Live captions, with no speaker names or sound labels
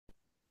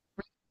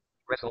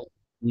Bristle.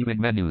 Leaving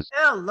menus.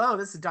 Hello,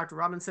 this is Dr.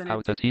 Robinson, How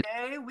and to teach.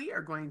 today we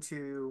are going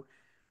to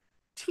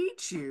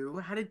teach you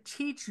how to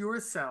teach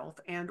yourself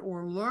and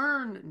or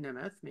learn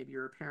Nemeth. Maybe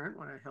you're a parent,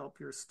 want to help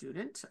your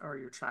student or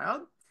your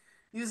child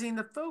using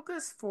the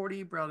Focus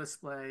 40 Braille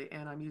display.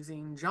 And I'm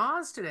using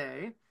JAWS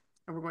today,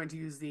 and we're going to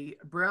use the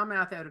Braille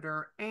Math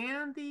Editor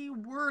and the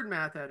Word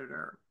Math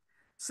Editor.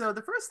 So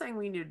the first thing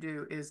we need to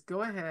do is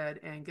go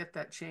ahead and get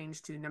that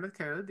changed to Nemeth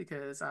code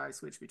because I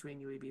switch between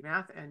UAB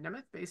Math and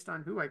Nemeth based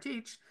on who I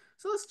teach.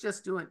 So let's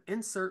just do an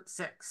insert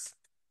 6.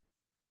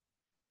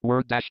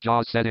 Word dash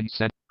JAWS settings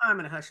set. I'm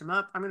going to hush them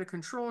up. I'm going to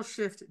Control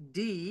Shift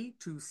D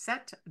to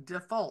set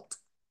default.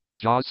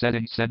 JAWS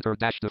settings center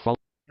dash default.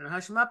 I'm going to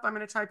hush them up. I'm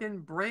going to type in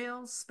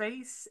Braille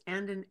space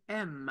and an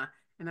M.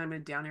 And I'm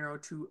going to down arrow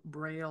to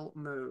Braille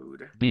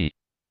mode. BAIE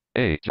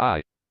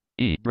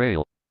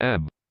Braille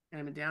M. And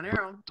I'm going to down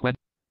arrow. 20.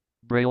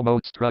 Braille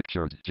mode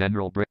structured.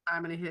 General Braille.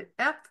 I'm going to hit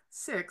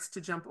F6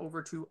 to jump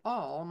over to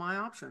all my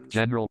options.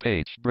 General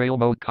page. Braille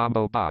mode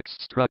combo box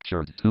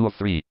structured. 2 of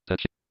 3.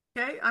 Touch.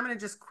 Okay, I'm going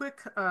to just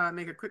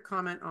make a quick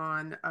comment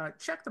on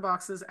check the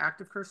boxes.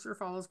 Active cursor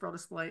follows Braille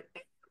display.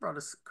 Braille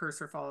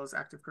cursor follows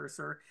active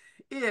cursor.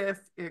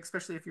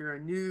 Especially if you're a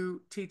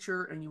new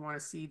teacher and you want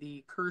to see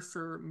the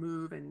cursor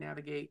move and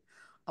navigate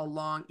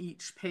along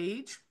each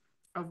page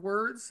of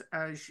words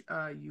as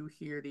you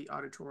hear the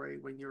auditory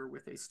when you're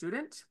with a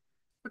student.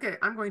 Okay,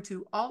 I'm going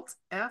to Alt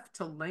F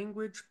to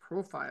language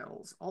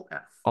profiles. Alt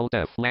F. Alt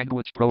F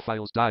language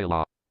profiles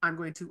dialog. I'm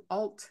going to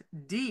Alt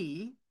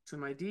D to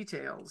my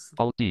details.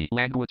 Alt D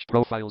language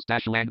profiles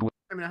dash language.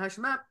 I'm going to hush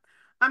them up.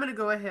 I'm going to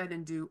go ahead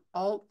and do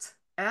Alt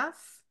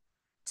F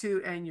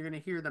to, and you're going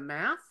to hear the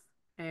math.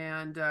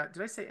 And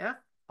did I say F?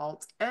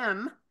 Alt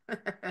M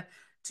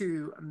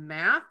to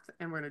math,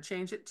 and we're going to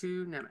change it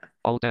to Nemeth.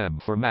 Alt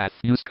M for math.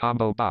 Use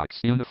combo box.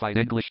 Unified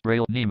English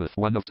Braille Nemeth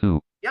 1 of 2.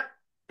 Yep.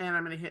 And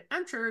I'm going to hit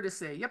enter to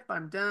say, yep,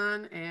 I'm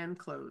done, and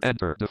close.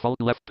 Enter. Default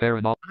left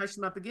parent alt. Hush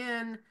them up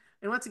again.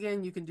 And once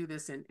again, you can do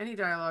this in any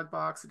dialog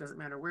box. It doesn't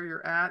matter where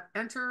you're at.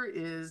 Enter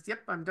is,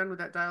 yep, I'm done with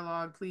that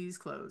dialog. Please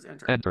close.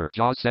 Enter. Enter.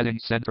 JAWS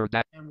settings center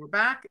that. And we're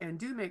back. And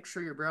do make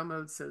sure your Braille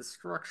mode says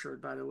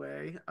structured, by the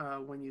way,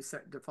 when you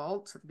set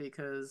default,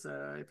 because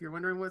if you're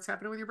wondering what's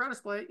happening with your Braille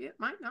display, it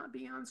might not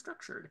be on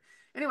structured.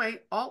 Anyway,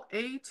 Alt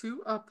A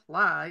to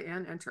apply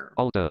and enter.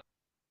 Alt A.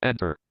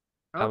 Enter.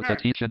 Okay. How to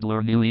teach and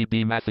learn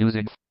UEB math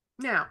using.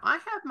 Now, I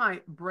have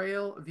my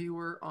Braille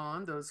viewer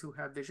on. Those who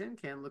have vision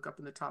can look up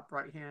in the top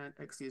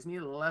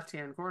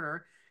left-hand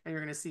corner, and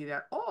you're going to see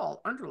that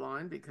all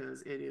underlined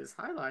because it is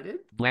highlighted.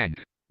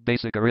 Blank.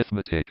 Basic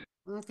arithmetic.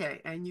 Okay,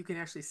 and you can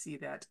actually see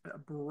that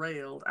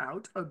brailled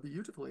out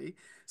beautifully.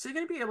 So you're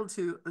going to be able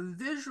to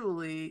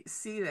visually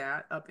see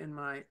that up in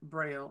my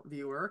Braille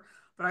viewer,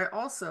 but I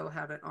also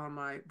have it on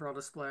my Braille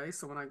display.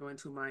 So when I go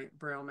into my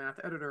Braille Math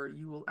Editor,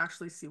 you will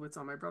actually see what's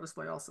on my Braille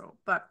display also.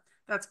 But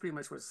that's pretty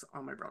much what's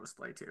on my Braille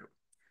display too.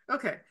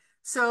 Okay,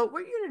 so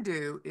what you're going to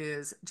do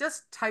is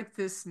just type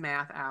this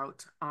math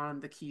out on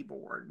the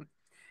keyboard.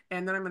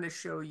 And then I'm going to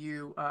show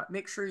you,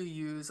 make sure you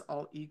use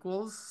Alt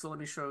equals. So let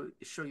me show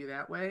you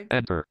that way.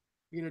 Enter.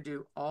 You're going to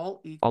do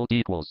Alt equals. Alt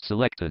equals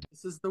selected.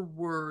 This is the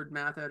Word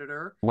Math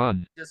Editor.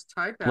 1. Just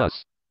type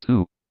plus out.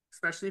 2.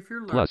 Especially if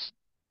you're learning. Plus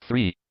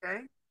 3.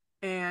 Okay.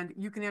 And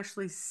you can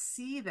actually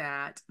see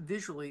that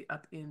visually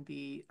up in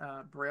the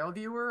Braille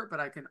viewer, but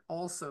I can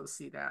also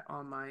see that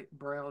on my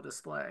Braille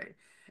display.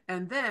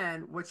 And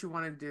then what you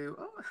want to do,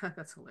 oh,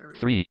 that's hilarious.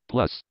 3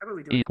 plus How about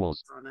we do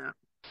equals on that?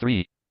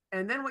 3.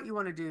 And then what you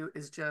want to do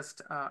is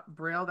just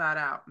braille that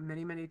out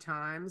many, many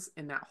times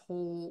in that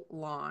whole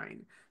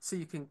line. So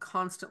you can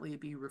constantly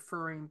be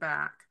referring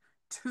back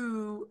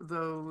to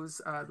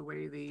those, the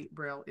way the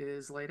braille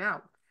is laid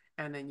out.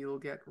 And then you'll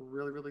get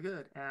really, really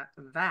good at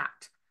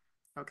that.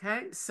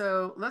 Okay,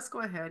 so let's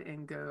go ahead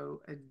and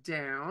go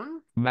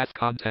down. Math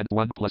content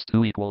 1 plus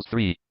 2 equals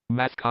 3.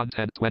 Math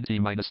content 20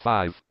 minus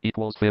 5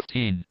 equals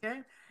 15. Okay,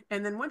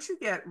 and then once you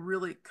get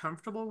really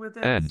comfortable with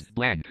it, End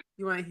blank.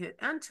 You want to hit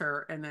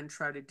enter and then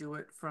try to do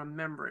it from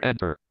memory.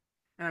 Enter.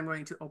 And I'm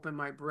going to open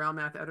my Braille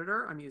Math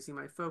Editor. I'm using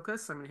my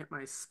focus. I'm going to hit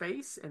my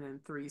space and then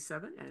 3,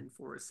 7, and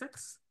 4,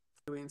 6.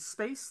 Doing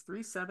space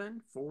 3,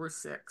 7, 4,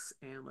 6,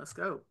 and let's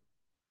go.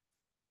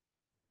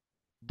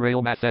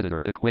 Braille Math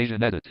Editor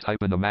equation edit.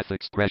 Type in a math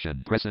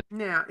expression. Press it.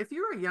 Now, if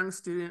you're a young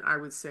student, I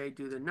would say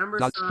do the number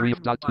Dot sign. 3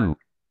 dot 2.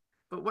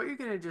 But what you're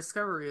going to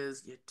discover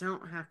is you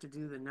don't have to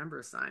do the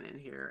number sign in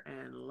here.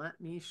 And let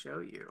me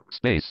show you.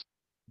 Space.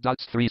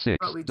 Dots 3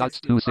 6. Dots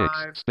 2 6.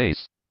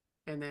 Space.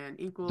 And then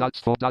equals. Dots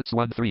 4. Dots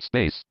 1 3.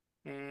 Space.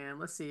 And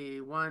let's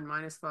see, 1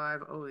 minus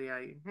 5. Oh, yeah,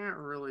 you can't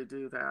really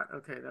do that.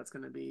 Okay, that's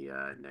going to be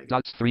negative.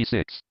 Dots 3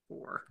 6.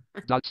 4.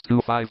 Dots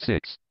 2 5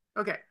 6.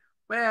 Okay,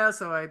 well,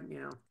 so I,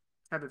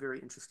 have a very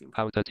interesting.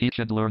 How to teach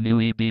and learn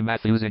UEB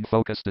math using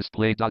focus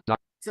display.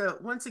 So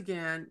once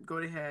again, go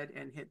ahead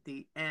and hit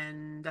the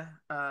end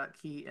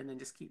key and then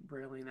just keep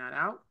brailing that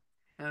out.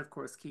 And of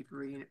course, keep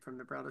reading it from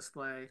the Braille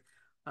display.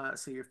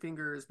 So your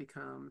fingers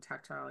become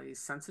tactilely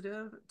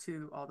sensitive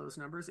to all those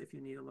numbers if you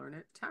need to learn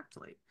it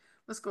tactily.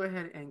 Let's go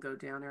ahead and go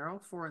down arrow.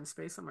 4 in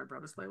space on my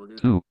Braille display will do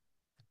that. 2,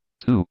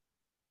 2,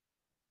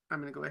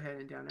 I'm going to go ahead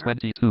and down arrow.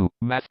 22.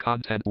 Math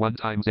content 1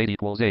 times 8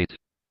 equals 8.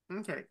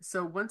 Okay,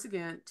 so once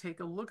again, take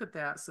a look at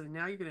that. So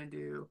now you're going to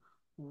do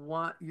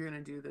you're going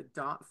to do the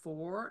dot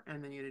 4,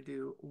 and then you're going to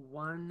do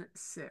 1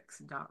 6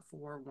 dot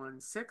 4 1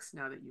 6.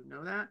 Now that you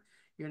know that,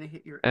 you're going to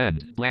hit your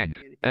End. end. Blank.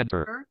 You're going to hit Enter.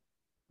 enter.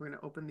 We're going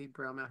to open the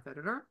Braille Math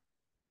Editor.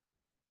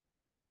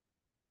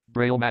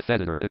 Braille Math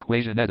Editor.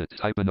 Equation edit.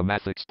 Type in a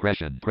math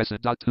expression. Press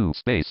it. Dot 2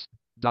 space.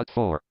 Dot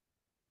 4.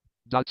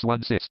 Dots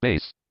 1 6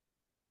 space.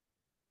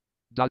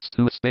 Dots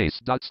 2 space.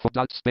 Dots 4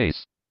 dot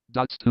space.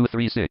 Dots 2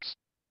 3 6.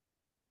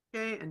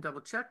 Okay, and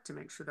double check to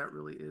make sure that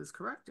really is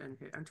correct and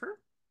hit enter.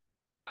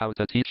 How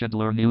to teach and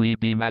learn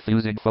WEB math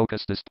using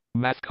focus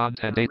math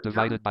content 8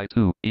 divided by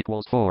 2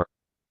 equals 4.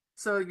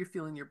 So you're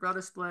feeling your Braille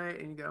display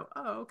and you go,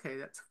 oh, okay,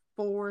 that's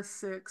 4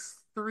 6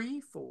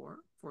 3 4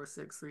 4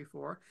 6 3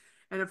 4.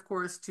 And of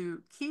course,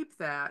 to keep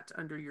that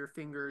under your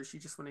fingers, you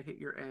just want to hit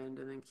your end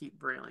and then keep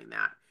brailing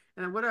that.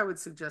 And then what I would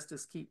suggest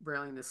is keep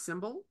brailing the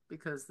symbol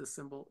because the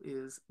symbol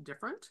is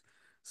different.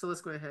 So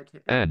let's go ahead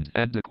and hit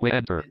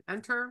Enter. and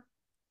enter.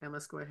 And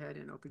let's go ahead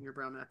and open your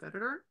Braille Math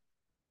Editor.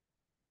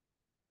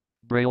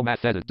 Braille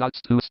Math Edit.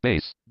 Dots 2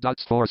 space.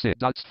 Dots 4 6.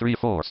 Dots 3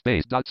 4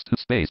 space. Dots 2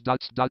 space.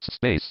 Dots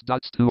space.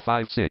 Dots 2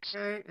 5 6.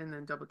 Okay, and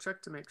then double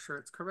check to make sure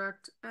it's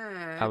correct.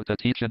 And How to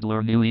teach and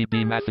learn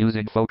WEB math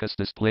using focus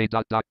display.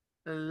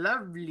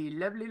 lovely,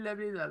 lovely,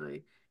 lovely,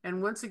 lovely.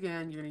 And once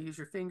again, you're going to use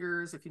your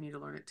fingers. If you need to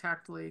learn it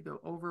tactily, go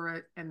over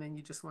it. And then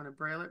you just want to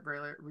braille it,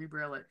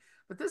 re-braille it.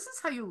 But this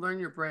is how you learn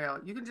your Braille.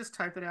 You can just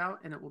type it out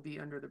and it will be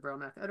under the Braille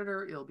Math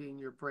Editor. It'll be in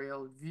your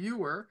Braille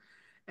viewer.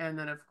 And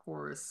then, of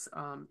course,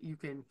 you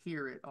can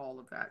hear it, all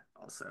of that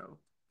also.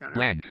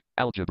 Blank.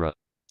 Algebra.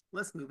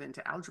 Let's move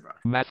into algebra.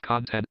 Math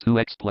content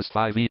 2x plus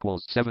 5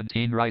 equals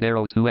 17. Right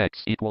arrow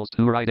 2x equals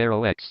 2. Right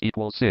arrow x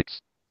equals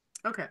 6.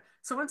 Okay,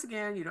 so once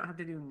again, you don't have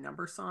to do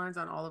number signs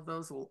on all of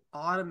those. Will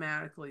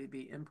automatically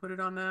be inputted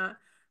on that.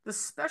 The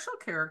special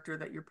character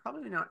that you're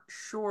probably not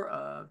sure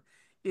of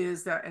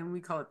is that, and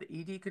we call it the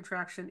ED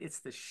contraction, it's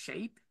the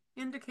shape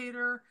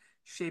indicator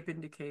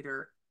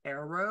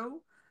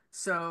arrow.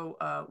 So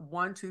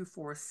 1, 2,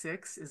 4,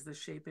 6 is the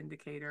shape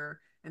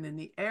indicator, and then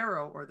the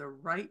arrow or the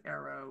right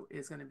arrow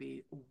is going to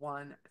be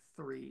 1,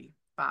 3,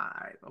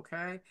 5.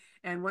 Okay,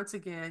 and once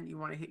again, you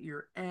want to hit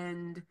your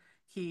end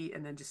key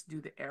and then just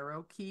do the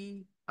arrow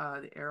key,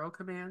 the arrow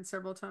command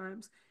several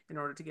times in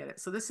order to get it.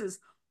 So this is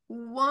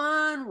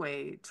one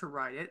way to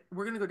write it.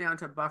 We're going to go down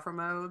to buffer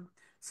mode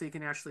so you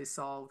can actually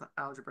solve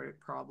algebraic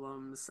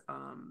problems.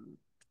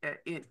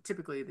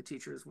 Typically, the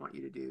teachers want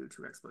you to do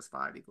 2x plus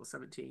 5 equals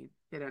 17.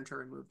 Hit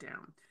enter and move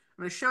down. I'm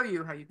going to show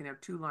you how you can have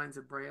 2 lines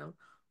of Braille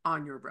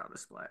on your Braille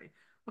display.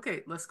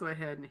 Okay, let's go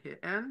ahead and hit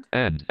end.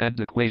 End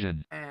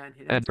equation. And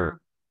hit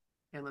enter.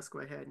 And let's go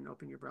ahead and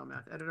open your Braille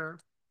Math Editor.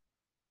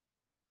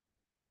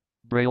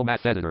 Braille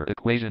Math Editor.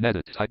 Equation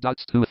edit. Type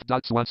dots 2 with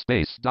dots 1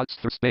 space. Dots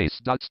 3 space.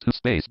 Dots 2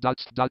 space.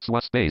 Dots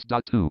 1 space.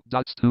 Dot 2.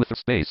 Dots 2 3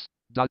 space.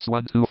 Dots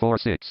 1 2 4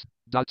 6.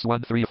 Dots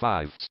 1 3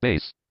 5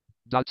 space.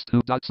 Dots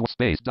 2 dots 1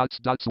 space. Dots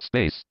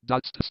space.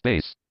 Dots 2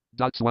 space.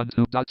 Dots 1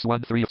 2 dots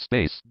 1 3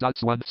 space.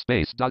 Dots 1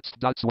 space. Dots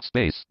 1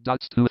 space.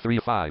 Dots 2 3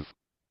 5.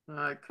 I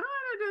kind of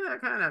did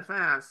that kind of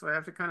fast, so I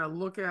have to kind of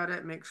look at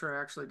it, make sure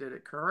I actually did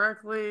it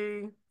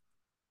correctly.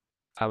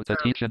 How to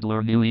teach and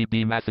learn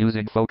WEB math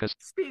using focus.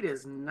 Speed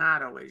is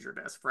not always your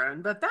best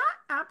friend, but that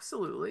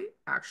absolutely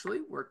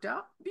actually worked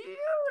out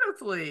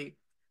beautifully.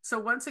 So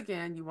once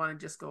again, you want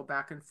to just go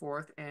back and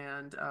forth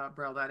and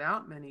braille that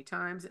out many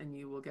times, and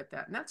you will get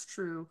that. And that's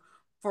true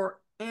for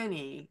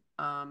any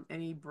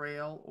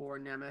Braille or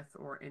Nemeth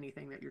or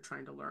anything that you're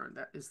trying to learn.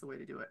 That is the way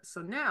to do it.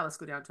 So now let's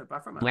go down to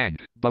buffer mode.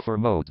 Blank. Buffer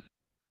mode.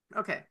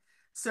 Okay,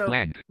 so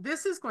Blank.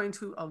 this is going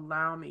to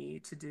allow me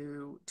to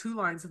do 2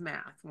 lines of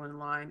math. One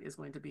line is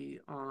going to be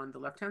on the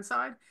left-hand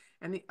side,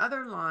 and the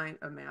other line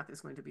of math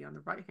is going to be on the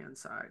right-hand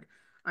side.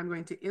 I'm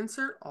going to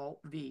insert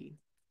Alt-V.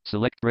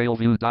 Select Braille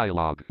View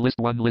dialog. List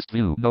 1, list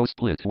view, no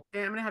split. And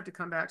I'm going to have to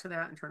come back to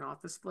that and turn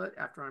off the split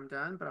after I'm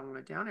done, but I'm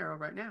going to down arrow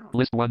right now.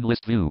 List 1,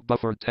 list view,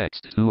 buffered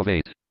text, 2 of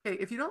 8. Okay,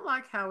 if you don't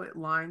like how it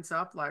lines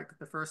up, like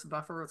the first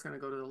buffer, it's going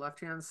to go to the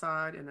left-hand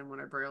side, and then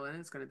when I braille in,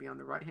 it's going to be on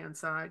the right-hand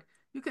side.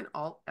 You can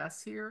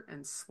Alt-S here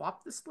and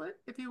swap the split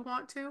if you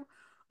want to.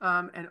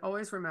 And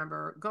always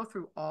remember, go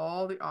through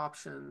all the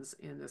options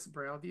in this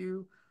Braille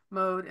View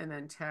mode and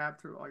then tab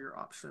through all your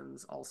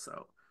options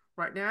also.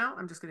 Right now,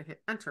 I'm just going to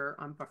hit enter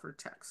on buffered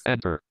text.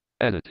 Enter.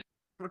 Edit.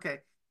 Okay,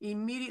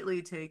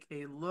 immediately take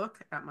a look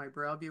at my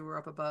Braille Viewer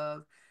up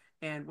above,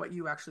 and what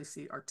you actually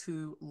see are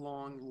 2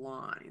 long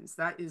lines.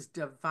 That is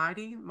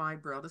dividing my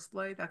Braille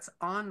display. That's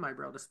on my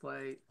Braille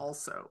display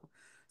also.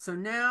 So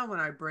now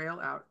when I braille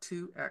out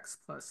 2x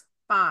plus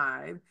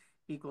 5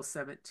 equals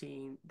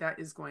 17, that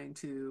is going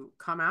to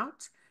come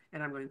out,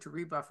 and I'm going to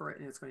rebuffer it,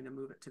 and it's going to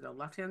move it to the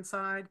left-hand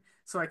side.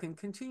 So I can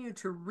continue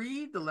to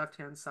read the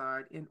left-hand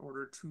side in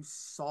order to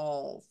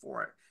solve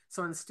for it.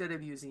 So instead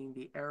of using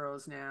the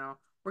arrows now,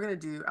 we're going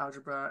to do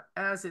algebra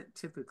as it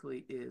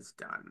typically is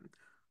done.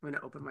 I'm going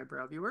to open my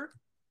Braille Viewer.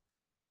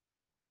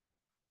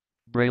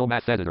 Braille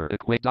Math Editor.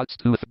 Equate dots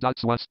 2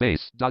 dots 1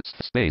 space dots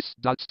space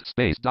dots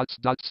space dots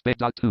dots space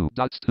dot 2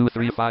 dots 2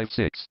 3 Okay. 5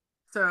 6.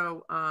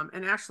 So,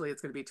 and actually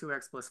it's going to be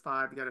 2x plus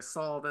 5. You got to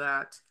solve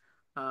that.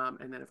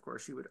 And then, of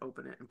course, you would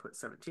open it and put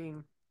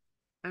 17.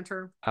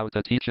 Enter. How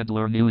to teach and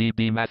learn new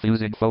EB math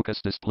using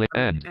focus display. I'm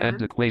going End. to End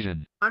end.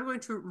 equation. I'm going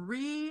to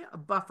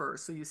rebuffer.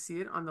 So you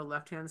see it on the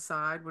left-hand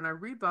side. When I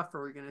rebuffer,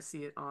 we're going to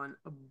see it on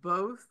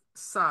both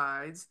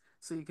sides.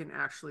 So you can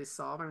actually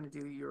solve. I'm going to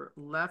do your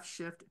left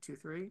shift 2,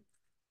 3.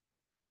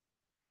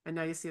 And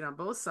now you see it on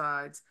both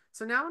sides.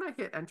 So now when I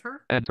hit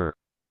enter, Enter.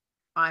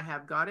 I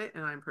have got it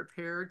and I'm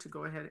prepared to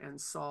go ahead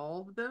and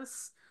solve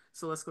this.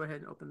 So let's go ahead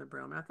and open the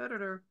Braille Math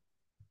Editor.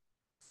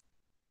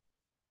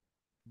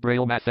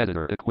 Braille Math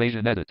Editor.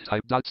 Equation edit.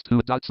 Type dots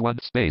 2 dots 1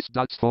 space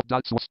dots 4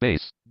 dots 1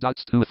 space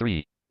dots 2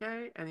 3.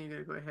 Okay, and then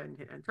you're going to go ahead and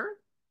hit enter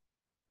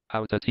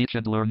How to teach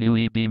and learn new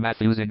EB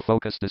math using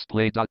focus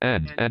display. Dot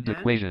end. and End end.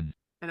 equation.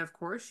 And of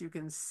course, you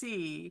can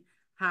see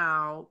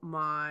how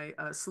my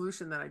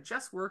solution that I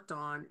just worked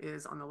on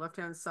is on the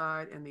left-hand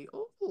side, and the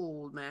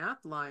old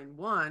math, line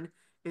 1,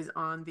 is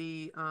on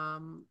the,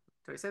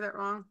 did I say that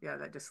wrong? Yeah,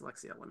 that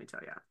dyslexia, let me tell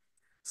you.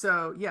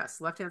 So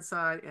yes, left-hand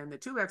side, and the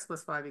 2x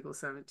plus 5 equals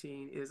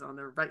 17 is on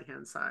the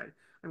right-hand side.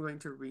 I'm going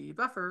to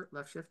rebuffer,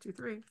 left shift 2,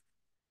 3,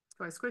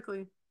 twice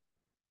quickly,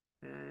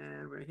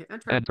 and we're going to hit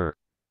enter. Enter.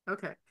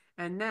 Okay,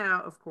 and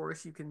now, of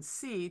course, you can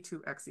see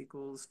 2x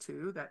equals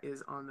 2. That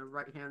is on the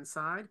right-hand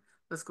side.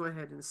 Let's go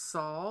ahead and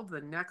solve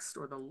the next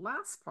or the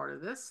last part of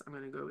this. I'm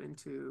going to go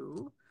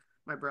into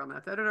my Braille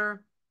Math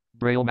Editor.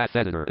 Braille Math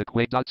Editor.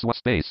 Equate dots 1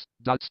 space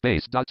dots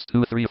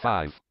 2 3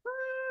 5.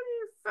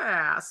 Pretty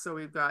fast. So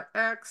we've got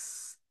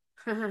x.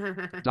 How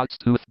Dots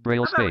 2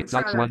 Braille about we space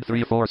try dots that 1 3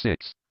 again? 4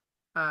 6.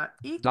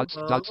 Dots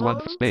 1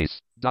 Equals space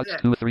dots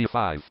 2 3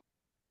 5.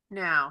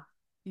 Now,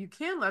 you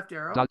can left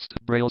arrow Dots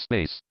Braille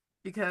space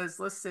because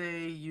let's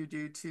say you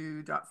do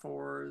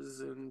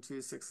 2.4s and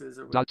 2.6s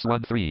or dots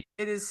whatever. 1 3.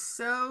 It is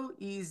so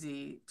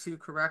easy to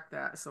correct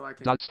that. So I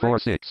can Dots click 4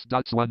 6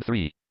 dots 1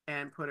 3.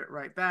 and put it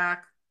right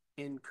back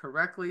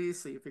incorrectly.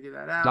 So you figure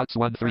that out. Dots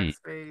 1 3.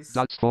 Backspace,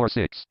 Dots 4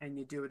 6. and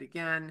you do it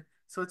again.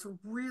 So it's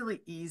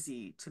really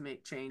easy to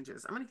make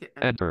changes. I'm going to hit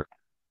enter. Enter.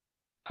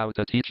 How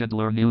to teach and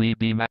learn new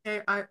EB math.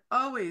 Okay, I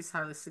always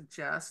highly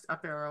suggest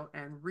up arrow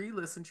and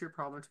re-listen to your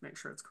problem to make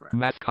sure it's correct.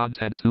 Math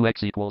content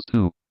 2x equals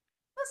 2.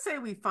 Let's say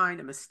we find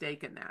a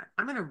mistake in that.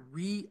 I'm going to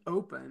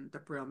reopen the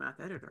Braille Math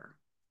Editor.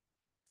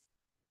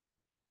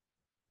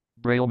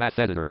 Braille Math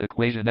Editor.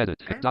 Equation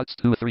edit. Okay. Dots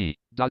 2 3.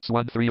 Dots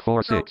 1 3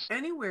 4 So 6.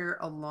 anywhere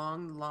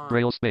along the line,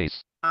 Braille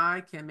space.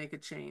 I can make a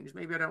change.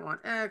 Maybe I don't want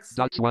X.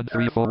 Dots Maybe 1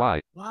 3 I 4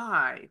 want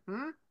Y.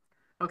 Y.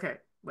 Okay,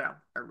 well,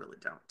 I really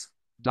don't.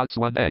 Dots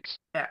 1 X.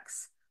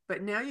 X.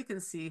 But now you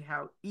can see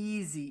how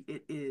easy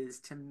it is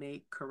to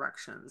make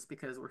corrections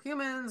because we're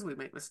humans, we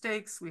make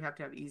mistakes, we have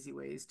to have easy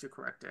ways to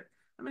correct it.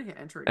 I'm going to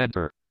hit enter again.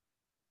 Enter.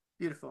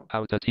 Beautiful.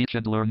 How to teach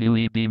and learn new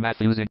EB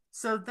math using.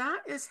 So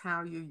that is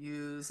how you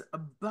use a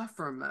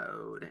buffer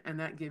mode, and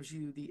that gives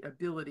you the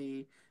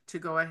ability to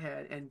go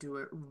ahead and do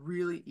it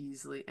really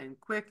easily and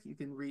quick. You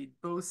can read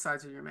both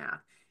sides of your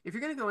math. If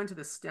you're going to go into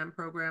the STEM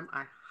program,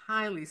 I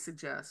highly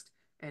suggest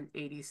an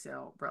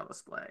 80-cell Braille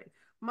display.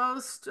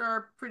 Most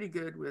are pretty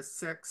good with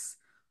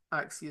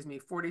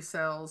 40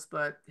 cells,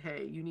 but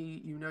hey,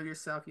 you know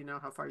yourself, you know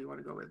how far you want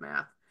to go with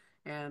math,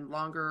 and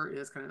longer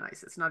is kind of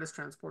nice. It's not as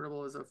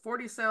transportable as a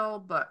 40 cell,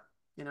 but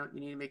you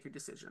need to make your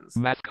decisions.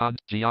 Math con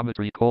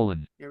geometry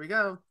colon. Here we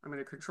go. I'm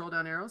going to control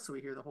down arrow so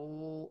we hear the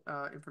whole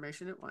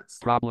information at once.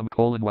 Problem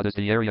colon. What is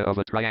the area of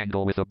a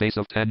triangle with a base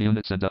of 10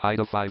 units and a height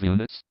of 5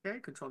 units? Okay,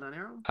 control down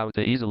arrow. How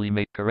to easily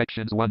make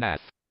corrections 1F.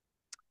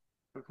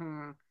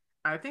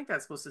 I think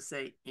that's supposed to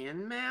say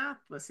in math.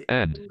 Let's see.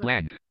 End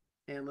blank.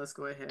 And let's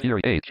go ahead.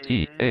 Period.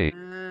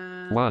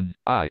 HTA. 1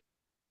 I.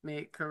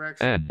 Make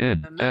corrections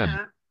N in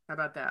math. How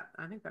about that?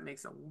 I think that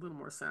makes a little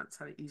more sense.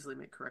 How to easily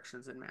make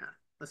corrections in math.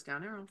 Let's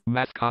down arrow.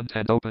 Math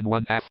content open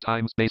 1/2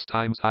 times base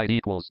times height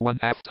equals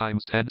 1/2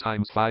 times 10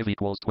 times 5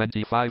 equals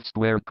 25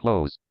 squared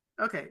close.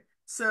 Okay,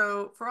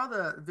 so for all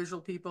the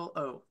visual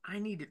people, I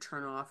need to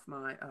turn off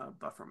my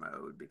buffer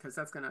mode because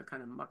that's going to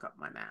kind of muck up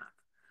my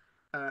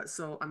math.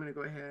 So I'm going to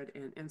go ahead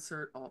and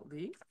insert Alt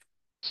V.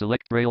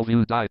 Select Braille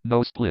view die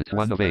no split No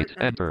 1 of 8.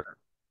 split, Enter.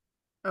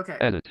 Okay.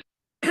 Edit.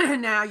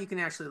 Now you can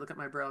actually look at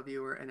my Braille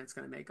viewer and it's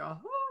going to make a whole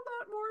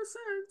lot more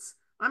sense.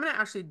 I'm going to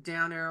actually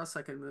down arrow so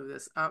I can move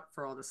this up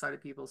for all the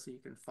sighted people so you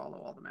can follow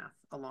all the math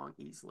along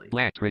easily.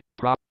 Blank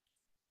prop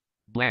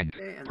blank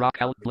Okay, proc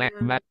out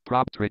blank math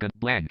prop trigger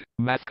blank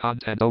math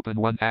content open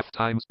 1/2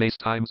 times base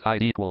times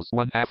height equals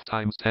 1/2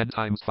 times 10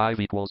 times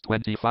 5 equals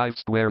 25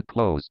 squared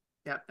close.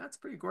 Yep, that's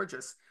pretty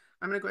gorgeous.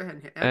 I'm going to go ahead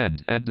and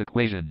hit end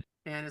equation.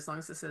 And as long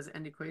as it says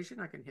end equation,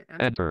 I can hit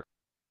enter.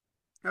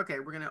 Okay,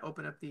 we're going to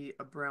open up the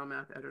Braille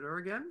Math Editor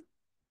again.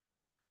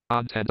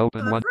 Content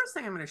open So the 1. first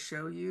thing I'm going to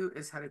show you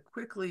is how to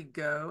quickly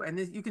go, and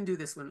you can do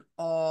this with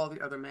all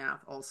the other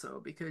math also,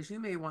 because you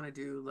may want to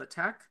do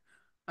LaTeX,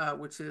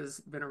 which has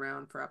been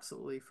around for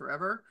absolutely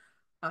forever.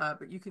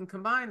 But you can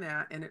combine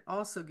that, and it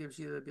also gives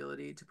you the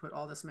ability to put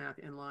all this math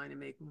in line and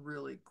make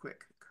really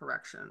quick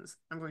corrections.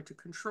 I'm going to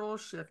Control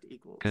Shift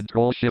equals.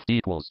 Control Shift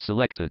equals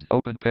selected.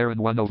 Open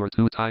parent 1 over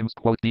 2 times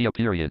quote D a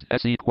period.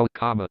 SE quote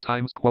comma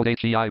times quote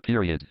HEI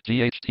period.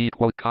 GHT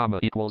quote comma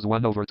equals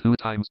 1 over 2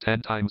 times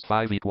 10 times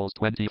 5 equals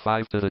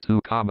 25 to the 2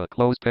 comma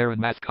close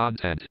parent math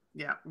content.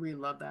 Yeah, we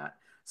love that.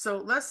 So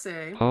let's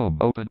say Home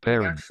open we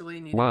parent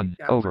actually need to make 1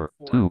 that over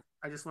 1/4. 2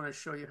 I just want to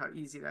show you how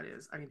easy that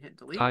is. I can hit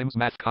delete, times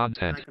math and I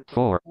content can put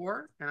 4.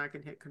 4, and I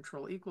can hit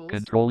Control equals,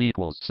 Control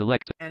equals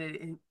select. and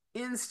it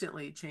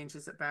instantly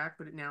changes it back,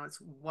 but now it's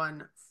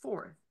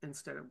 1/4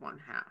 instead of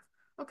 1/2.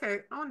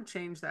 Okay, I want to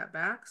change that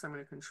back, so I'm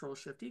going to Control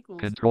Shift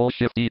equals. Control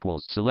Shift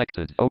equals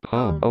selected.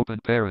 Home open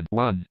parent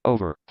 1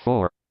 over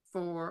 4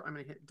 4. I'm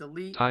going to hit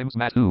delete, times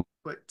math 2.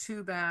 put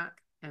 2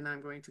 back, and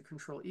I'm going to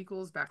Control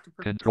equals back to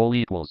perfect. Control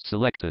equals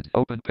selected.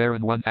 Open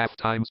parent 1/2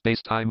 times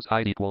base times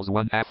height equals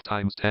 1/2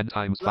 times 10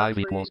 times 5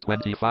 equals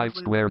 25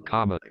 squared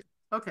comma. Lovely.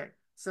 Okay,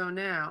 so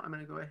now I'm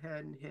going to go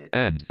ahead and hit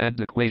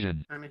End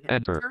equation. I'm going to hit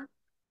Enter. enter.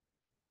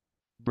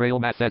 Braille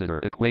Math Editor.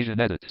 Equation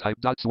edit. Type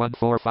dots 1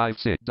 4 5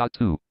 6 dot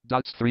 2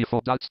 dots 3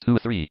 4 dots 2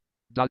 3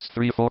 dots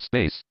 3 4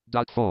 space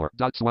dot 4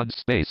 dots 1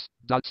 space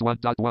dots 1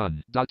 dot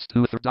 1 dots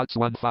 2 3 dots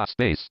 1 5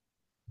 space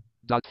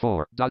dot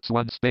 4 dots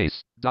 1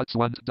 space dots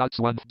 1 dots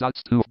 1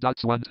 dots 2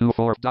 dots 1 2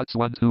 4 dots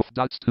 1 2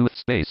 dots 2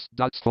 space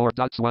dots 4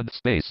 dots 1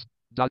 space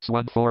dots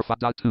 1 4 5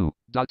 dot 2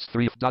 dots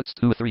 3 dots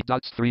 2 3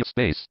 dots 3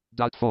 space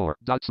dot 4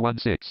 dots 1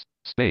 6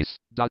 space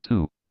dot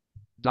 2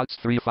 dots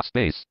 3 5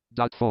 space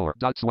dot 4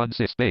 dots 1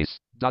 6 space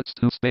dots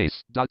 2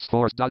 space dots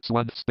 4 dots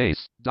 1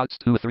 space dots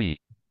 2 3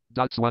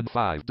 dots 1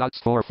 5 dots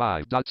 4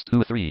 5 dots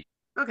 2 3.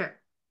 Okay,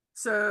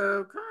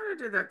 so kind of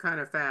did that kind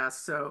of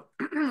fast. So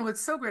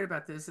what's so great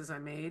about this is I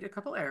made a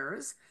couple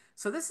errors.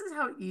 So this is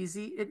how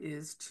easy it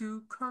is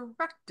to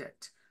correct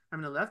it.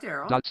 I'm going to left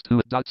arrow. Dots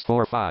 2 dots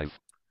 4 5.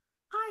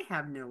 I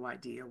have no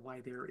idea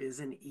why there is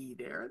an E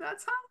there.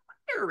 That's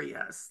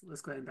hilarious.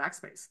 Let's go ahead and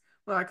backspace.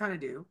 Well, I kind of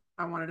do.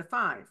 I wanted a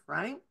 5,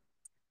 right?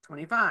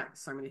 25.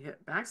 So I'm going to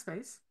hit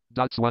backspace.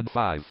 Dots 1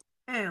 5.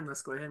 And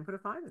let's go ahead and put a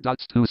 5 in.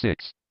 Dots 2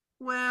 6.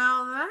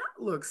 Well, that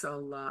looks a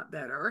lot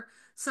better.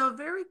 So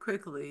very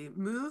quickly,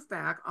 move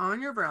back on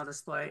your Braille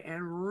display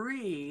and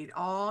read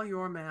all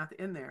your math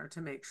in there to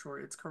make sure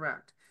it's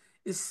correct.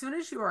 As soon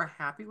as you are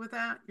happy with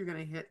that, you're going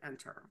to hit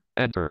enter.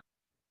 Enter.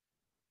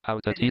 How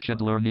to teach and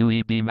learn new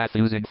EB math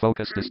using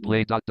focus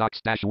display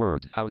docs dash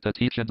word. How to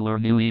teach and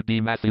learn new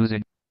EB math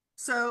using.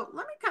 So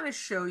let me kind of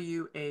show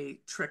you a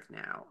trick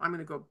now. I'm going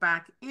to go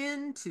back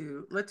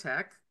into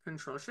LaTeX,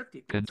 Control Shift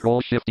equals.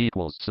 Control Shift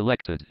equals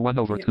selected. 1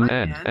 over 2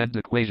 end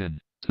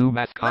equation. 2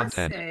 math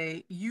content. Let's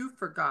say you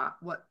forgot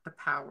what the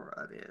power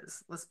of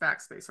is. Let's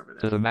backspace over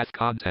there. To the math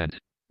content.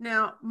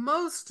 Now,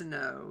 most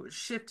know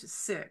Shift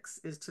 6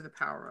 is to the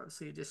power of,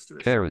 so you just do a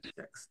Caret. Shift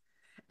 6.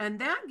 And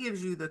that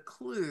gives you the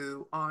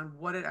clue on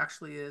what it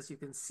actually is. You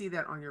can see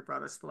that on your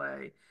Braille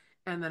display.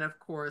 And then, of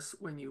course,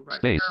 when you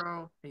right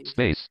arrow, and you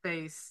hit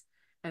space,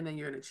 and then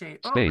you're going to change.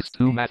 Space,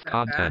 2 math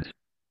content. Back.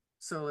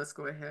 So let's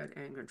go ahead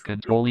and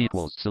Control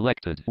equals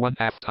selected.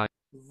 1/2 time.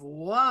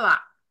 Voila!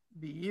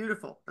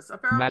 Beautiful. Let's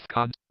up arrow. Math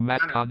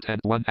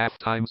content 1/2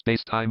 times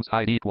base times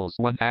height equals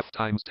 1/2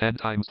 times 10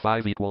 times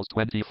 5 equals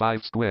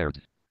 25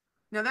 squared.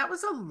 Now that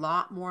was a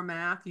lot more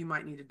math. You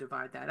might need to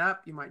divide that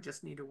up. You might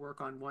just need to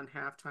work on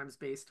 1/2 times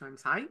base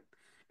times height,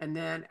 and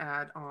then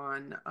add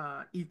on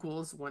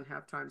equals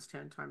 1/2 times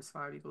 10 times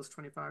 5 equals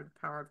 25 to the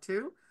power of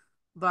 2.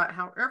 But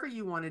however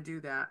you want to do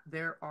that,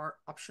 there are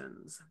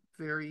options.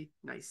 Very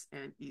nice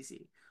and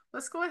easy.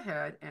 Let's go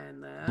ahead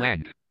and then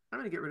blank. I'm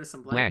going to get rid of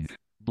some blanks.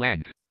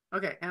 Blank.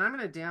 Okay, and I'm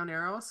going to down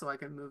arrow so I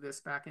can move this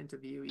back into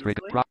view easily.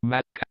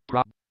 Blank.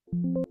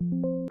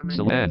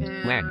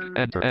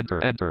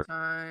 Enter.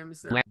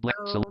 Times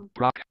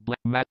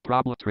Math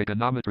problem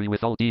trigonometry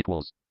with alt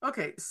equals.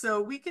 Okay,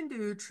 so we can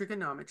do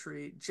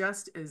trigonometry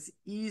just as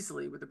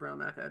easily with the Braille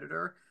Math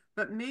Editor,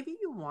 but maybe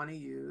you want to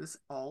use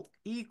alt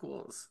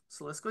equals.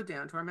 So let's go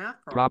down to our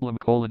math problem.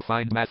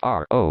 Find math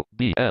ROBLEM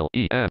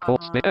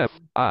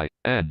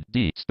FIND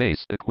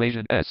space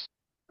equation S.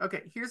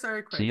 Okay, here's our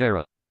equation.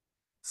 Sierra.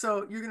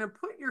 So you're going to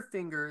put your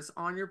fingers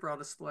on your Braille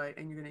display,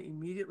 and you're going to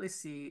immediately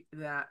see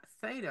that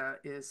theta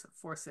is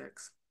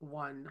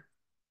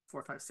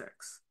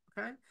 461,456.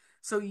 Okay?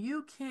 So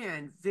you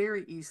can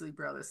very easily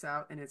Braille this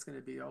out, and it's going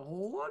to be a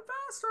whole lot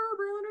faster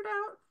Brailling it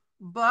out.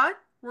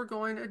 But we're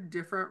going a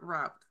different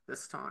route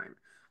this time.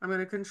 I'm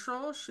going to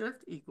Control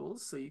Shift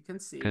equals so you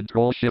can see.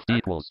 Control Shift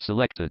equals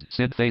selected.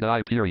 Sin theta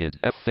I period.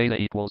 F theta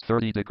equals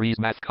 30 degrees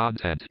math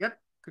content. Yep.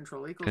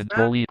 Control equals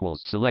Control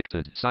equals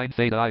selected. Sin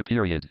theta I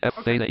period. F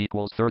theta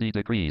equals 30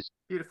 degrees.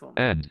 Beautiful.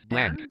 End.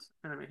 Blank.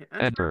 And I'm going to hit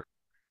enter.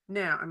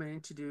 Now I'm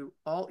going to do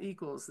all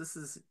equals. This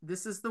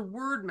is the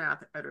WORD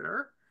Math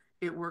Editor.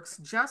 It works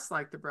just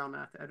like the Braille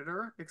Math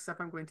Editor,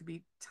 except I'm going to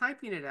be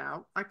typing it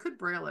out. I could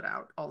Braille it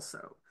out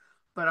also,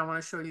 but I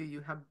want to show you you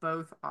have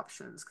both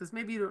options because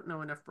maybe you don't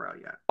know enough Braille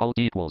yet. Alt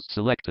equals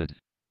selected.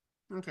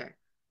 Okay.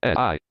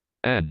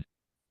 S-I-N.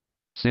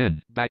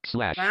 Sin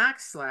backslash.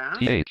 Backslash.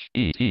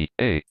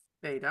 T-H-E-T-A.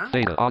 theta.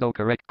 Theta.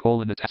 Autocorrect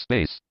colon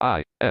space.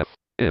 I. F.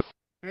 If.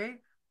 Okay.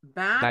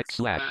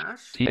 Backslash.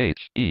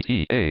 Backslash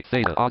THETA.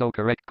 Theta.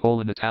 Autocorrect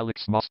colon italic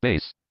small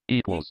space.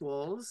 Equals.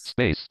 equals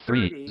Space.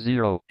 3. 30.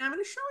 0. And I'm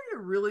going to show you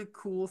a really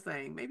cool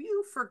thing. Maybe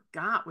you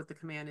forgot what the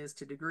command is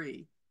to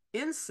degree.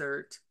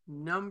 Insert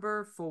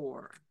number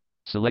 4.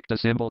 Select a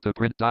symbol to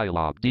print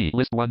dialog. D.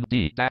 List 1.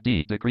 D.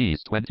 D.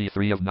 Degrees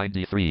 23 of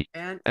 93.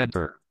 And Enter.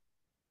 enter.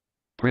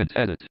 Print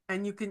edit.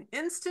 And you can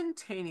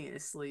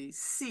instantaneously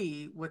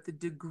see what the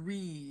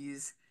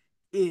degrees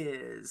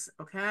is,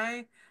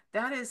 okay?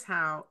 That is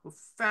how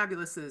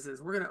fabulous this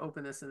is. We're going to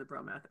open this in the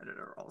Braille Math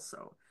Editor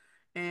also.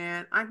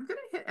 And I'm going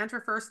to hit enter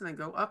first and then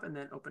go up and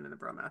then open in the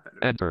Braille Math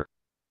Editor. Enter.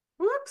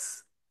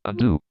 Whoops.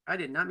 Undo. I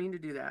did not mean to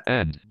do that.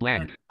 End.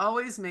 Blank. And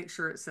always make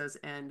sure it says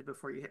end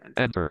before you hit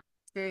enter. Enter.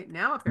 Okay,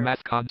 now up here.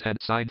 Math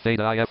content sine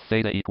theta if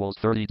theta equals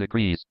 30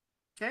 degrees.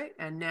 Okay,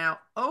 and now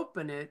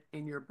open it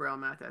in your Braille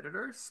Math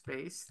Editor,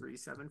 space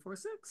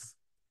 3746.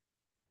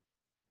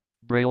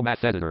 Braille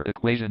Math Editor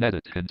equation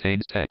edit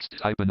contains text.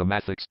 Type in a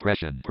math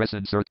expression. Press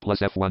insert plus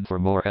F1 for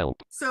more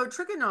help. So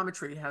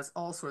trigonometry has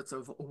all sorts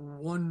of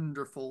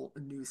wonderful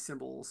new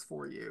symbols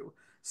for you.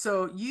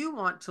 So you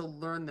want to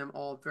learn them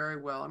all very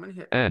well. I'm going to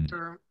hit End.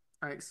 enter.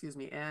 All right, excuse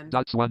me, end.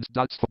 Dots 1,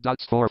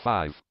 dots 4,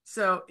 5.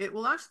 So it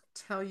will actually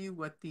tell you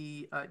what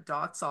the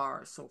dots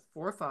are. So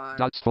 4, 5.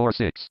 Dots 4,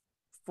 6.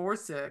 4,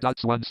 6.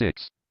 Dots 1,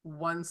 6.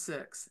 1,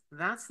 6.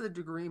 That's the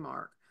degree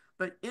mark.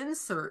 But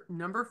insert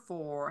number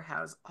 4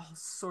 has all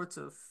sorts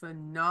of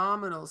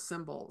phenomenal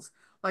symbols,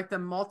 like the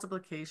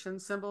multiplication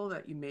symbol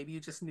that maybe you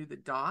just knew the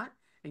dot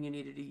and you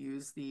needed to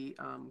use the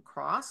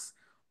cross,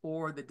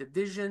 or the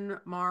division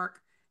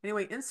mark.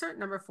 Anyway, insert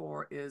number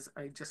 4 is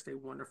just a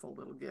wonderful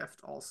little gift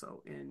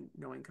also in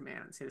knowing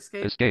commands. Hit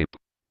escape. Escape.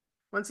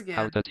 Once again,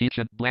 How to teach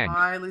it blank.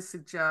 highly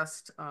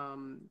suggest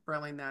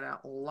brailing that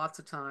out lots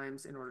of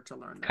times in order to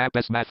learn that.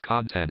 CAPS math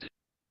content.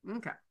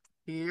 Okay,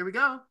 here we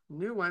go.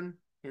 New one.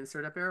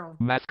 Insert up arrow.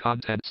 Math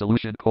content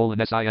solution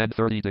colon sin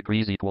 30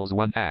 degrees equals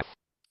 1/2.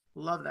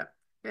 Love that.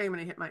 Okay, I'm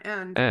going to hit my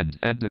end.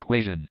 End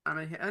equation. I'm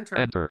going to hit enter.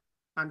 Enter.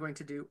 I'm going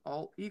to do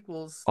alt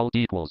equals. Alt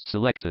equals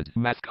selected.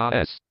 Math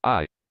con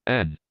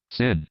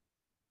sin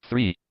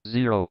 3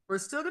 0. We're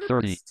still going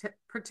 30. to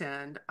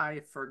pretend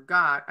I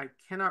forgot. I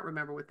cannot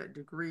remember what that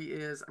degree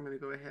is. I'm going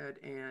to go ahead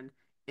and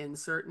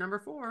insert number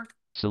 4.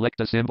 Select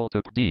a symbol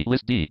to D.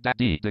 List D.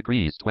 D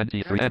degrees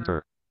 23.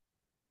 Enter.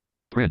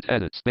 Print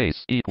edit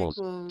space equals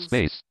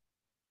space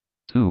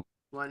 2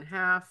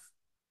 1/2.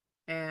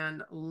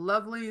 And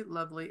lovely,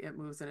 lovely. It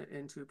moves it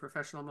into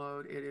professional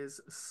mode. It is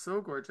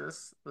so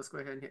gorgeous. Let's go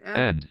ahead and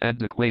hit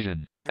end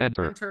equation.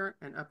 Enter. Enter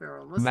and up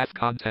arrow and listen. Math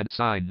content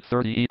sine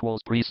 30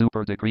 equals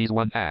pre-super degrees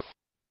 1/2.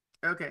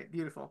 Okay,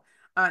 beautiful.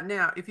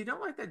 Now, if you don't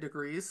like that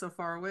degrees so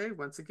far away,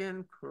 once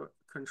again,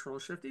 Control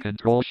Shift equals.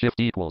 Control Shift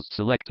equals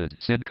selected.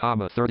 Sin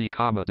comma 30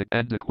 comma the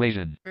end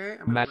equation.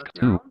 Okay, Math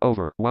 2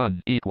 over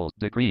 1 equals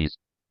degrees.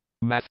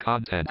 Math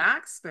content.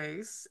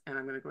 Backspace, and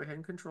I'm going to go ahead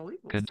and Control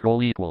equals.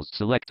 Control equals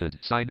selected.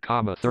 Sine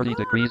comma 30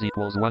 degrees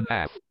equals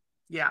 1/2.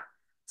 Yeah.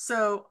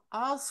 So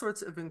all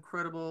sorts of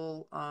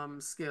incredible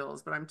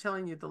skills, but I'm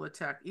telling you, the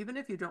LaTeX, even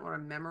if you don't want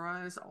to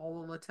memorize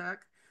all the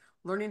LaTeX,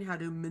 learning how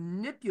to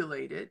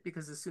manipulate it,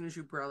 because as soon as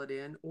you braille it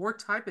in or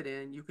type it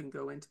in, you can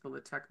go into the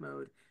LaTeX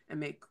mode and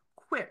make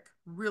quick,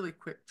 really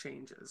quick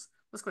changes.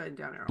 Let's go ahead and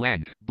down arrow.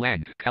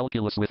 Blank.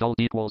 Calculus with alt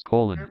equals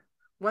colon. Okay.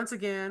 Once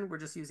again, we're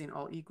just using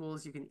all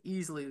equals. You can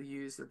easily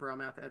use the Braille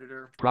Math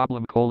Editor.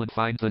 Problem colon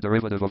find the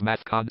derivative of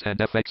math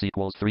content fx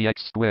equals 3x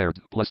squared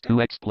plus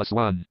 2x plus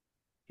 1.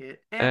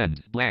 Hit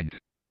end. Blank.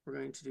 We're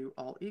going to do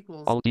all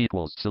equals. Alt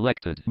equals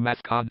selected.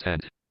 Math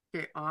content.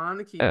 Okay, on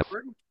the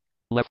keyboard. F.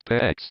 Left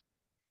pair x.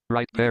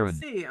 Right parent.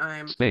 You can see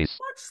I'm space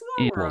much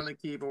slower equals on the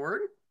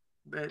keyboard,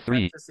 but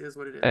 3 that just is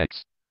what it is.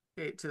 X.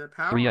 Okay, to the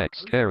power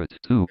 3x of caret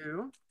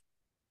 2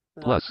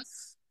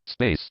 plus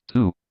space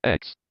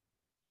 2x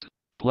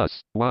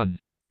plus 1.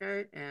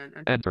 Okay, and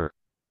enter.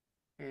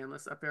 And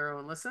let's up arrow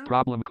and listen.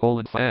 Problem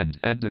colon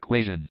end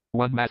equation.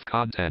 1 math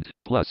content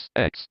plus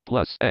x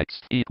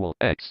equal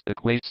x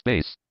equate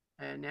space.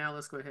 And now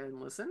let's go ahead and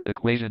listen.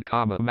 Equation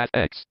comma math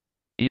x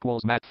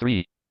equals math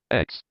 3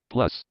 x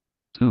plus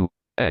 2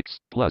 x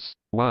plus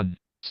 1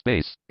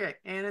 space. Okay,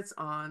 and it's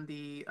on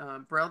the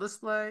Braille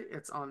display.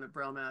 It's on the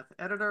Braille Math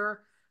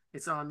Editor.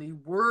 It's on the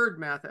WORD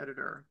Math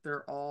Editor.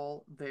 They're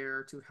all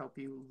there to help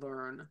you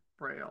learn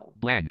Braille.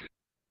 Blank.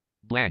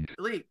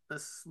 Delete.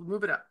 Let's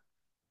move it up.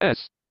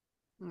 S.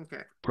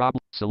 Okay.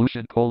 Problem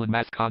solution colon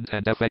math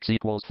content fx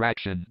equals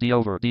fraction d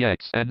over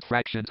dx and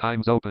fraction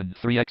times open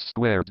 3x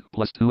squared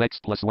plus 2x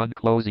plus 1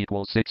 close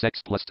equals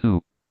 6x plus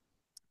 2.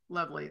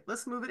 Lovely.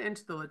 Let's move it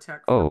into the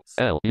LaTeX.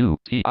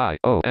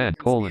 OLUTION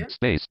colon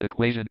space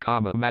equation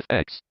comma math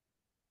x.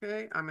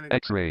 Okay, I'm going to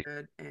X-ray go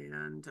ahead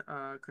and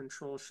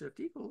Control Shift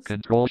equals.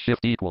 Control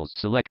Shift equals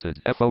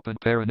selected. F open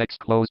parent x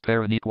close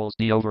parent equals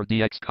d over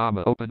dx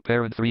comma open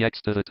parent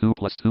 3x to the 2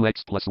 plus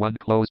 2x plus 1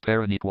 close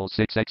parent equals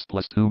 6x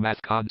plus 2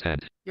 math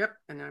content. Yep,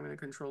 and now I'm going to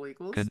Control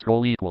equals.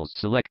 Control equals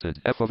selected.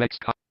 F of x.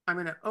 I'm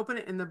going to open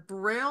it in the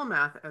Braille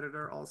Math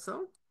Editor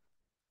also.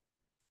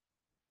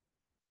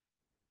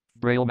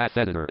 Braille Math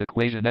Editor.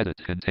 Equation edit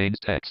contains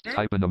text. Okay.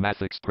 Type in the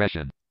math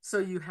expression. So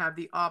you have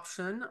the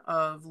option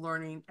of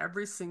learning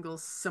every single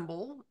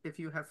symbol if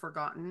you have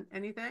forgotten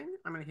anything.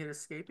 I'm going to hit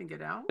escape and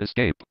get out.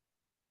 Escape.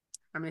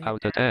 I'm going to hit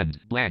Out at end. end.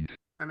 Blank.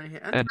 I'm going to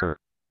hit enter. Enter.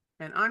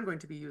 And I'm going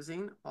to be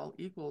using Alt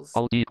equals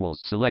Alt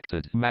equals.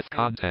 Selected. Math and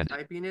content.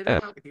 typing it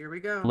F. out. Here we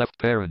go. Left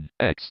parent.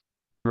 X.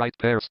 Right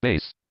pair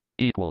space.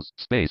 Equals.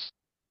 Space.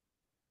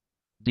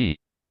 D.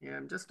 Yeah,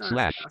 I'm just not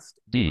Slash. as fast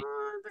D.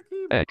 on the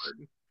keyboard. X.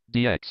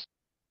 DX.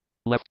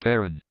 Left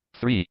parent.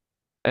 3.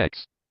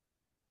 X.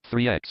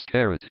 3x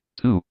caret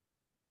 2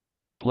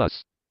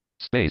 plus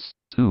space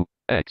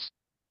 2x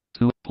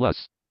 2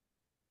 plus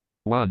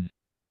 1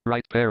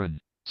 right parent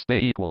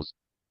space equals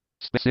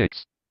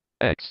space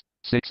 6x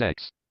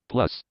 6x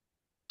plus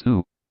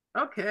 2.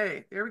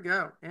 Okay, there we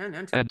go. And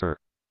enter. Enter.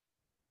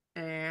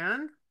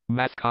 And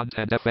Math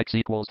content fx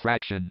equals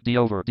fraction d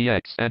over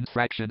dx and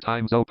fraction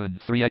times open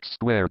 3x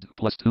squared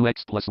plus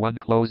 2x plus 1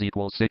 close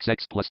equals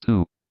 6x plus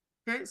 2.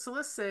 okay, so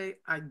let's say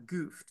I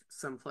goofed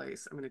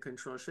someplace. I'm going to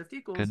Control Shift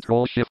equals.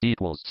 Control Shift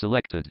equals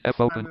selected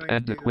F opened going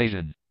end to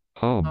equation.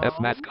 Home F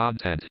math Home.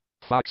 content.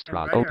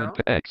 Foxtrot right open arrow.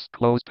 x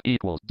closed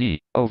equals d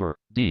over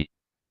d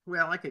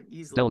Well, I could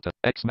easily delta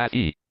x math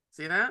e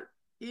see that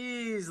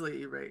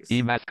easily erase.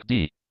 e math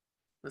d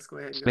Let's go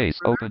ahead and space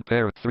go further. open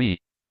pair 3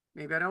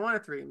 Maybe I don't want a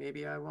 3.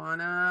 Maybe I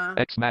want a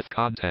x math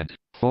content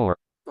 4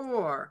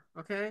 4.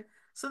 Okay,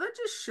 so that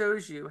just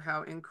shows you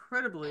how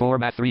incredibly 4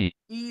 math 3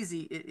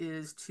 easy it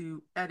is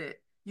to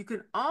edit. You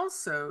can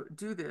also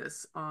do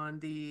this on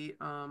the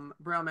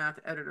Braille Math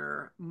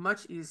Editor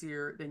much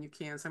easier than you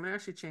can. So I'm going to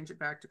actually change it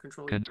back to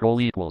control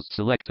equals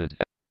selected.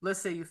 Let's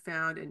say you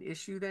found an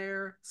issue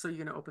there. So you're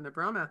going to open the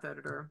Braille Math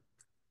Editor.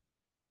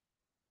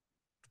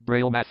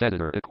 Braille Math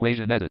Editor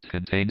equation edit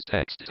contains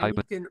text. And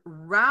you can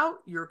route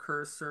your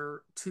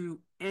cursor to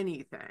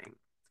anything.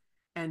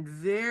 And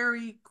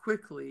very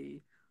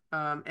quickly,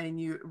 and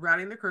you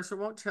routing the cursor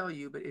won't tell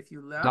you, but if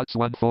you left dots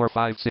 1 4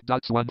 5 6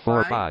 dots 1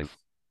 4 5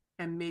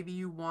 and maybe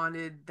you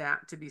wanted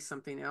that to be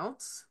something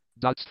else,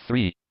 dots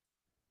 3,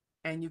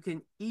 and you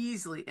can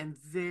easily and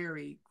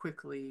very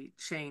quickly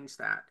change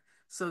that.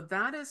 So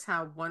that is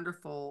how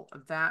wonderful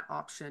that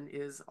option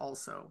is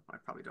also. I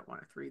probably don't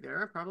want a 3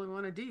 there. I probably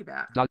want a D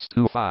back. dots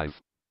 2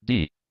 5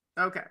 D.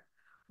 Okay.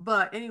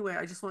 But anyway,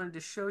 I just wanted to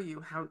show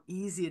you how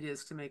easy it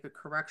is to make a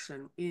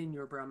correction in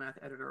your Braille Math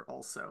Editor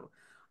also.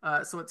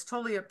 So it's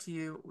totally up to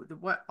you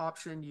what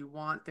option you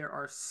want. There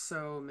are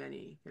so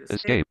many. Hit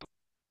escape.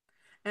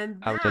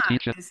 And How to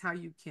teach it. that is how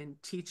you can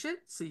teach it.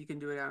 So you can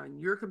do it on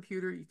your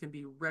computer. You can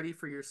be ready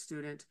for your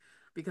student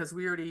because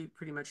we already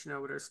pretty much know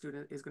what our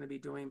student is going to be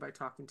doing by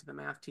talking to the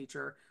math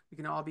teacher. We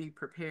can all be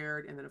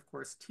prepared and then, of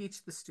course,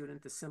 teach the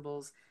student the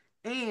symbols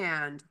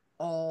and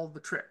all the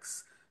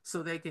tricks.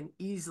 So they can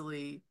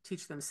easily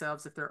teach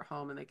themselves if they're at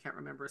home and they can't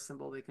remember a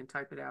symbol, they can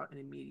type it out and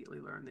immediately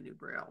learn the new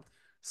Braille.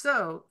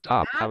 So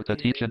top how to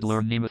teach and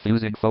learn Nemeth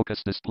using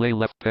focus display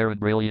left parent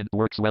brilliant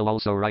works well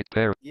also right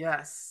parent.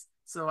 Yes.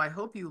 So I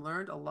hope you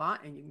learned a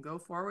lot and you can go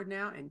forward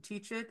now and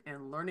teach it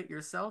and learn it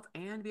yourself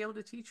and be able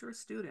to teach your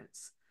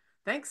students.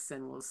 Thanks,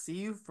 and we'll see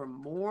you for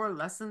more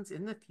lessons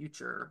in the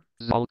future.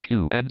 Alt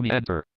Q and enter.